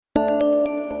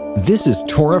This is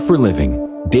Torah for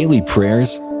Living, daily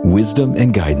prayers, wisdom,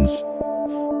 and guidance.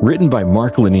 Written by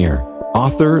Mark Lanier,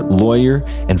 author, lawyer,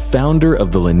 and founder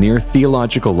of the Lanier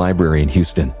Theological Library in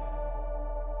Houston.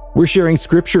 We're sharing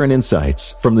scripture and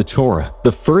insights from the Torah,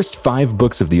 the first 5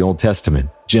 books of the Old Testament,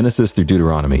 Genesis through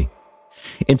Deuteronomy.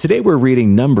 And today we're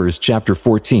reading Numbers chapter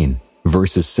 14,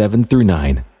 verses 7 through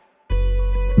 9.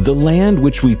 The land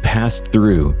which we passed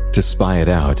through to spy it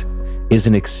out is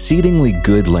an exceedingly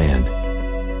good land.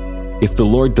 If the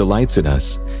Lord delights in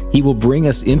us, He will bring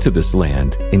us into this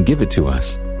land and give it to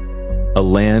us, a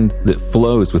land that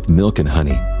flows with milk and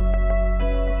honey.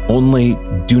 Only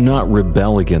do not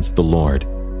rebel against the Lord,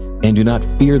 and do not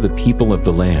fear the people of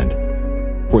the land,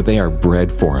 for they are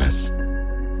bread for us.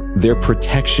 Their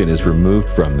protection is removed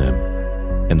from them,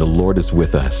 and the Lord is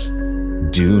with us.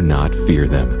 Do not fear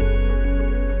them.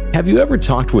 Have you ever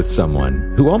talked with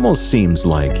someone who almost seems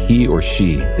like he or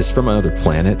she is from another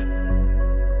planet?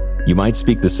 You might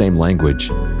speak the same language,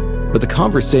 but the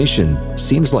conversation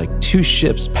seems like 2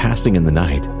 ships passing in the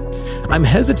night. I'm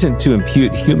hesitant to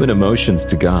impute human emotions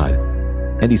to God,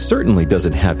 and He certainly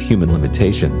doesn't have human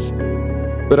limitations.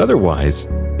 But otherwise,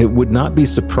 it would not be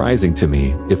surprising to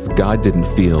me if God didn't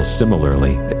feel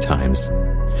similarly at times.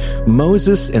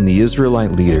 Moses and the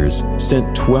Israelite leaders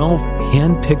sent 12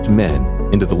 hand-picked men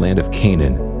into the land of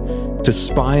Canaan to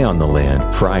spy on the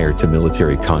land prior to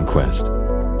military conquest.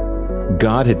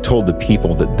 God had told the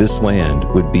people that this land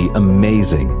would be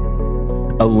amazing,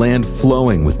 a land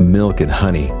flowing with milk and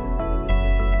honey.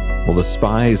 Well, the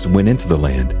spies went into the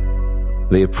land.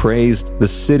 They appraised the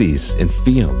cities and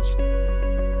fields.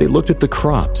 They looked at the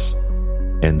crops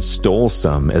and stole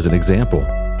some as an example.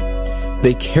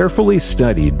 They carefully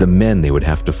studied the men they would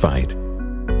have to fight.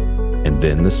 And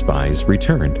then the spies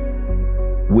returned,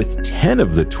 with 10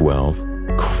 of the 12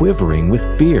 quivering with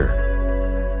fear.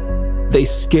 They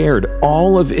scared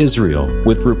all of Israel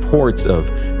with reports of,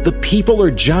 "The people are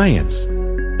giants.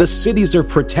 The cities are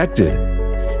protected.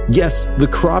 Yes, the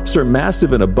crops are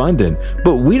massive and abundant,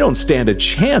 but we don't stand a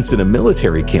chance in a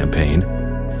military campaign."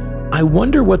 I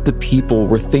wonder what the people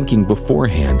were thinking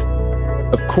beforehand.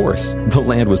 Of course, the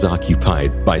land was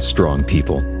occupied by strong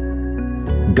people.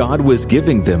 God was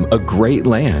giving them a great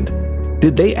land.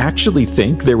 Did they actually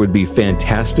think there would be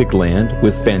fantastic land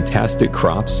with fantastic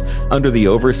crops under the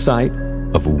oversight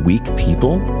of weak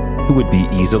people who would be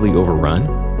easily overrun?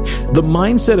 The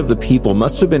mindset of the people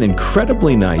must have been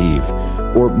incredibly naive,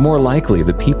 or more likely,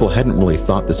 the people hadn't really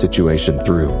thought the situation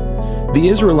through. The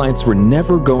Israelites were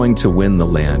never going to win the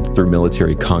land through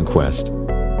military conquest.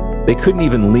 They couldn't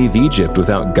even leave Egypt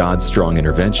without God's strong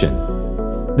intervention.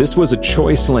 This was a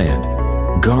choice land,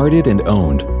 guarded and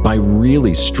owned by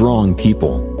really strong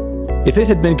people. If it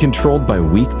had been controlled by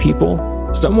weak people,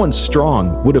 someone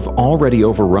strong would have already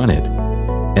overrun it.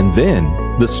 And then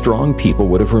the strong people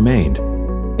would have remained.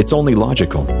 It's only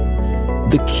logical.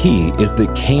 The key is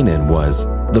that Canaan was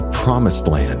the promised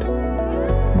land.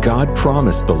 God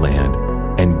promised the land,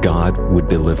 and God would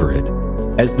deliver it.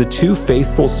 As the 2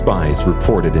 faithful spies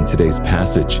reported in today's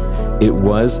passage, it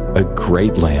was a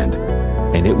great land,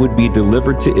 and it would be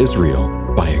delivered to Israel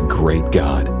by a great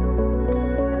God.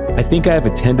 I think I have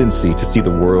a tendency to see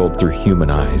the world through human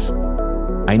eyes.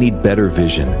 I need better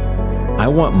vision. I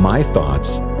want my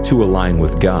thoughts to align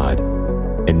with God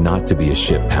and not to be a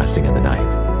ship passing in the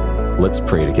night. Let's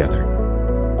pray together.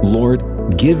 Lord,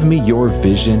 give me your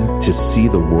vision to see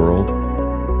the world,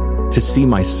 to see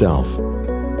myself,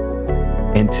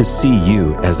 and to see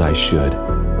you as I should.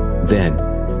 Then,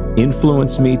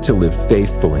 influence me to live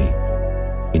faithfully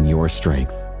in your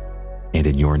strength and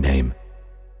in your name.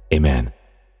 Amen.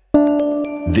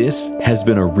 This has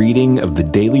been a reading of the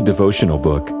daily devotional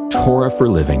book, Torah for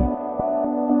Living,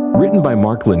 written by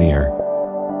Mark Lanier,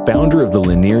 founder of the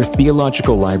Lanier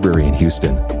Theological Library in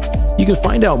Houston. You can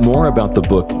find out more about the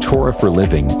book Torah for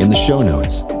Living in the show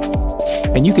notes.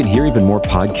 And you can hear even more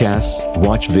podcasts,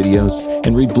 watch videos,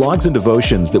 and read blogs and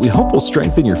devotions that we hope will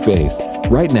strengthen your faith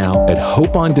right now at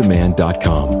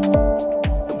hopeondemand.com.